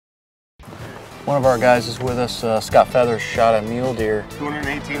One of our guys is with us, Scott Feathers, shot a mule deer.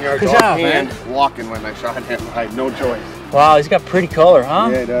 218 yards Good off job, hand, man. walking when I shot him. I had no choice. Wow, he's got pretty color, huh?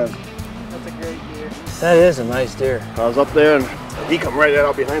 Yeah, he does. That's a great deer. That is a nice deer. I was up there and he come right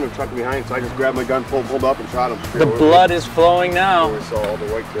out behind him, trucking behind, so I just grabbed my gun, pulled up and shot him. The blood is flowing now. We saw all the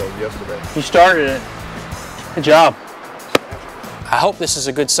whitetails yesterday. You started it. Good job. I hope this is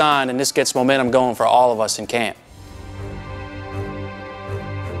a good sign and this gets momentum going for all of us in camp.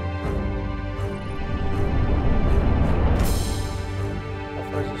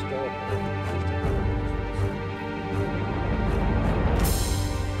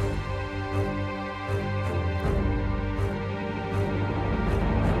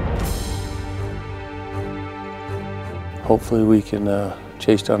 Hopefully we can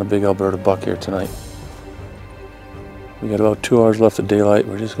chase down a big Alberta buck here tonight. We got about 2 hours left of daylight.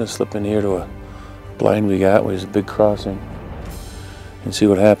 We're just gonna slip in here to a blind we got, which is a big crossing, and see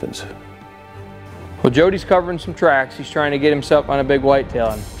what happens. Well, Jody's covering some tracks. He's trying to get himself on a big whitetail,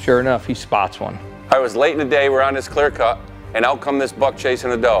 and sure enough, he spots one. I was late in the day, we're on this clear cut, and out come this buck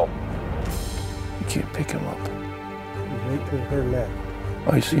chasing a doe. You can't pick him up. He's right to her left.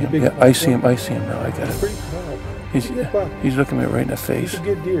 Oh, I see him. Yeah, I see him now. I got Pretty it. tall. He's looking me right in the face. He's a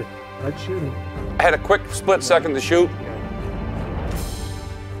good deer. I'd shoot him. I had a quick split second to shoot.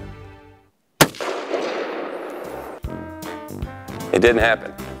 It didn't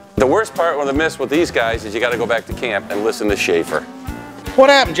happen. The worst part of the miss with these guys is you got to go back to camp and listen to Schaefer. What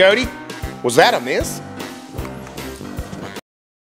happened, Jody? Was that a miss?